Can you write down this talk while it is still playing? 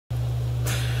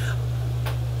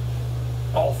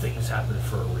all things happen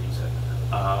for a reason.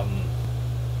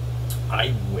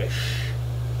 I wish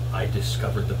I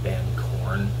discovered the band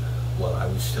KoRn while I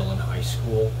was still in high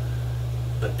school,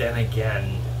 but then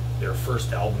again, their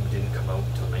first album didn't come out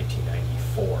until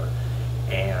 1994,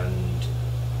 and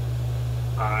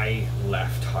I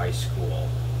left high school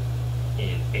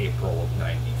in April of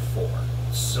 '94.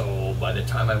 So by the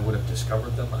time I would have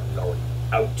discovered them, I was already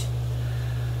out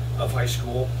of high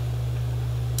school.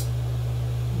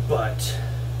 But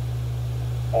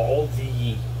all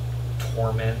the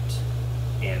torment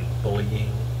and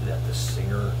bullying that the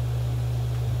singer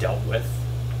dealt with,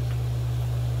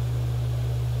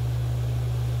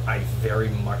 I very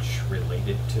much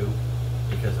related to,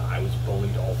 because I was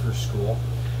bullied all through school.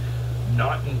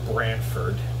 Not in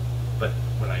Brantford, but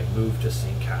when I moved to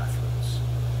St. Catharines.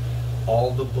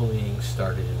 All the bullying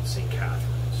started in St. Catharines.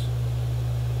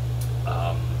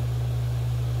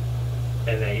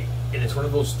 And it's one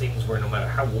of those things where no matter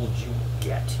how old you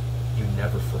get, you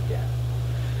never forget.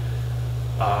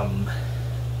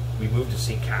 We moved to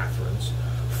St. Catharines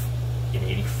in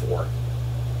 '84.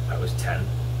 I was 10.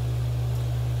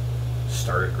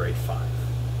 Started grade 5.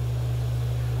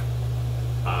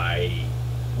 I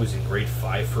was in grade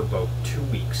 5 for about 2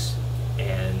 weeks,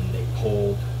 and they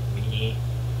pulled me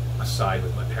aside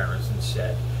with my parents and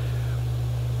said,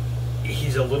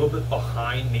 he's a little bit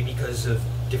behind, maybe because of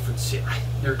different city.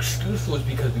 Their excuse was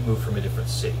because we moved from a different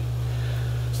city.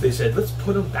 So they said, let's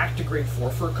put him back to grade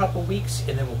 4 for a couple weeks,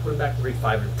 and then we'll put him back to grade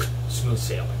 5 and smooth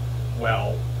sailing.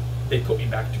 Well, they put me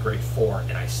back to grade 4,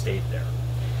 and I stayed there.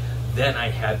 Then I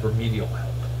had remedial help.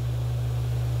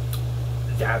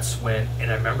 That's when,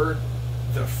 and I remember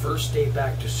the first day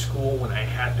back to school when I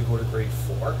had to go to grade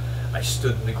 4, I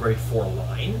stood in the grade 4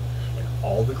 line, and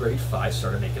all the grade 5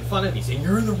 started making fun of me, saying,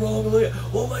 you're in the wrong line.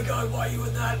 Oh my God, why are you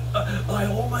in that?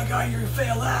 Oh my God, you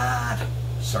failed that.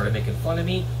 Started making fun of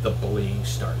me. The bullying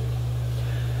started.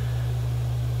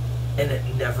 And it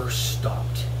never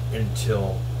stopped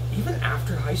until, even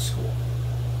after high school.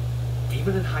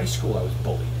 Even in high school, I was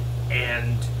bullied.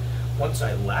 And once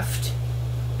I left,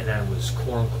 and I was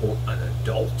quote-unquote an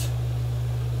adult,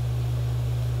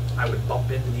 I would bump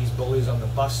into these bullies on the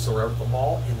bus or out at the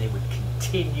mall, and they would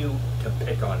continue to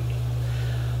pick on me.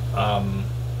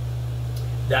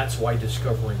 That's why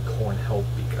discovering KoRn helped,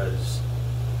 because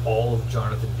all of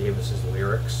Jonathan Davis's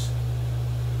lyrics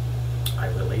I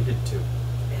related to,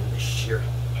 and the sheer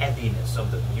heaviness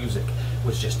of the music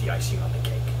was just the icing on the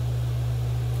cake.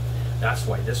 That's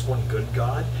why this one, Good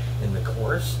God, in the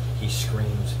chorus, he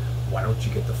screams, why don't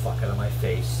you get the fuck out of my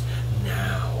face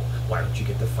now? Why don't you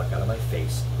get the fuck out of my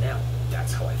face now?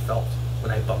 That's how I felt.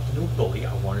 When I bumped into a bully,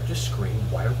 I wanted to scream,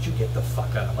 why don't you get the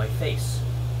fuck out of my face?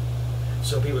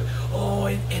 So people, oh,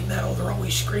 in metal, they're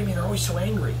always screaming, they're always so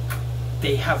angry.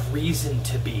 They have reason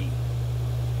to be.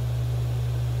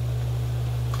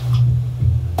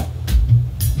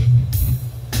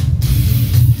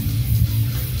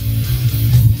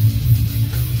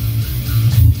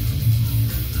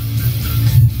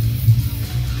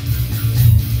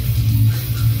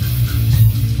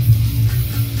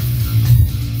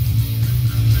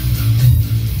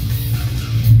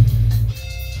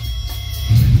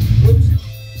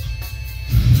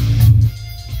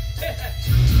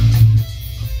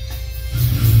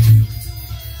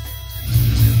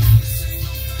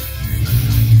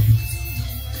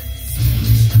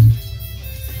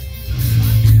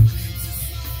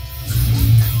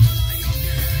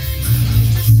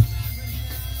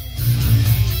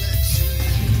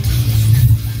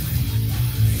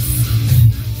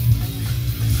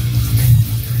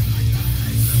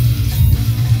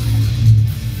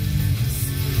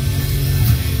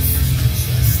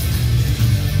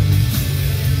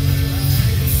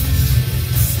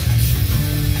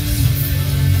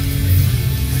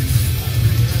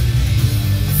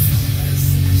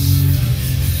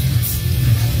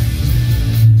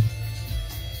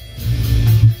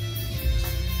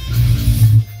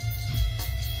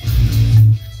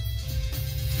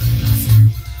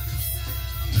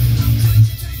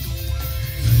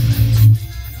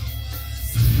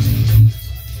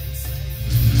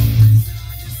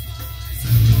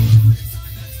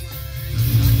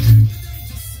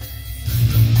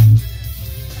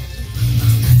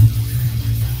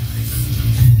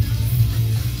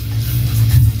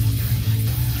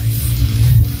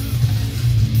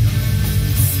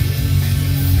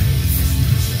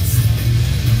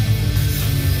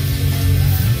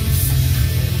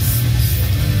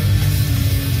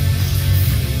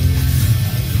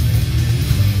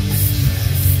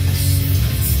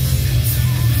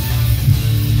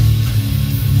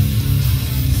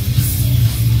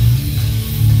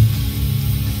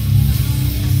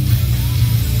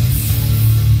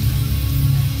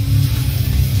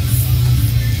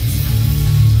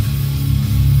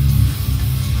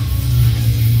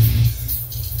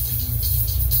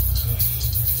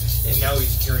 now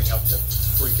he's gearing up to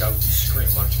freak out and scream,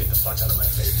 "Why don't you get the fuck out of my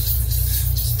face?"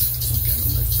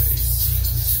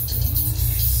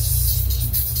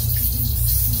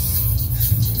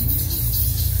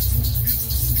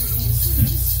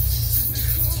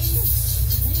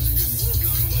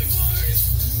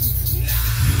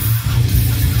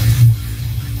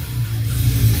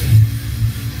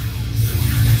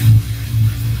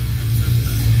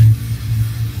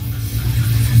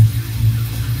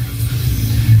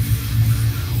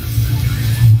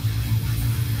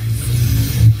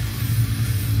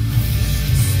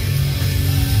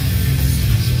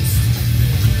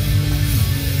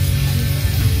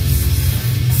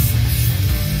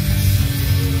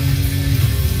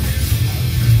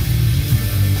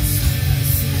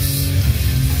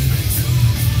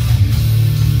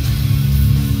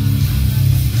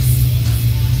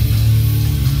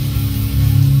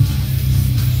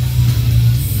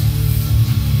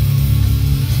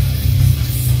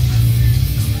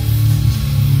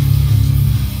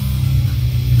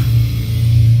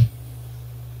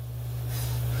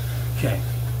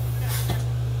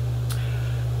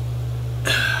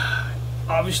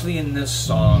 Obviously in this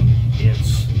song,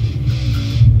 it's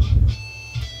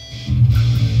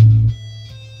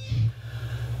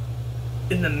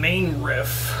in the main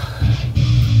riff,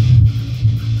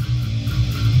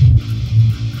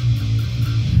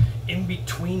 in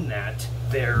between that,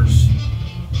 there's,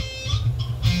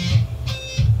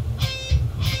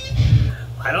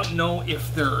 I don't know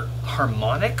if they're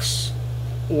harmonics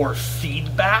or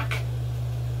feedback.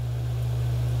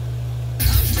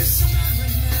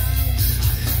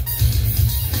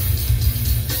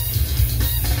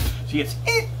 See, it's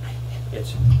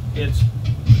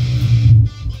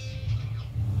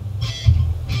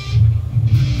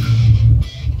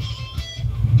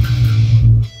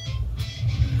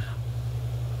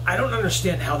I don't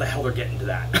understand how the hell they're getting to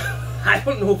that. I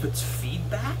don't know if it's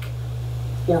feedback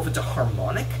or if it's a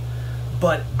harmonic,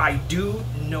 but I do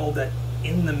know that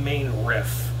in the main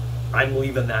riff, I'm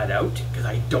leaving that out because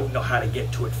I don't know how to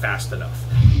get to it fast enough,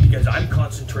 because I'm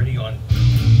concentrating on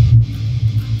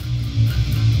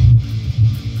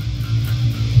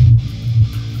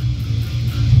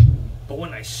but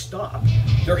when I stop,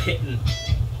 they're hitting,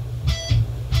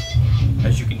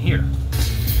 as you can hear.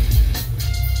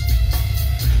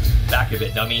 Back a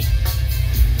bit, dummy.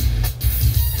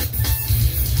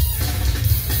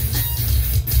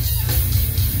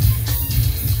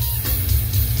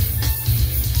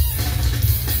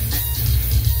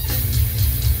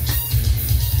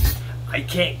 I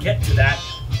can't get to that.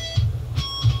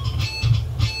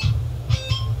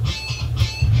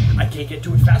 I can't get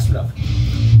to it fast enough.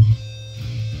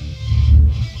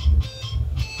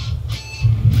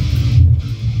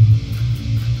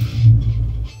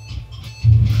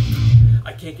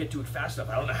 I can't get to it fast enough.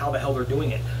 I don't know how the hell they're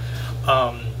doing it.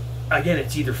 Again,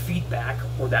 it's either feedback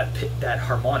or that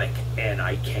harmonic, and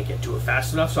I can't get to it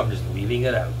fast enough, so I'm just leaving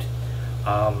it out.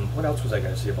 What else was I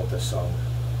going to say about this song?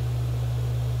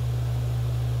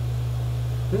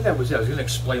 I think that was it. I was going to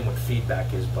explain what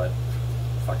feedback is, but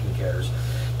fucking cares.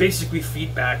 Basically,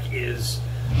 feedback is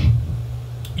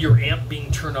your amp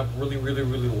being turned up really, really,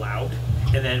 really loud,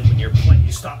 and then when you're playing,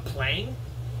 you stop playing,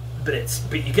 but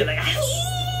you get like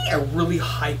a really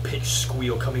high pitched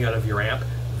squeal coming out of your amp.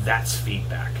 That's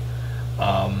feedback.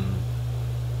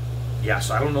 Yeah,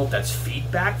 so I don't know if that's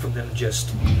feedback from them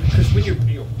just because when you're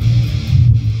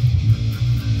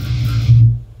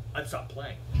I'd stop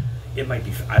playing. It might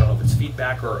be, I don't know if it's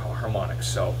feedback or harmonics,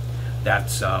 so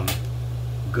that's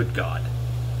good God.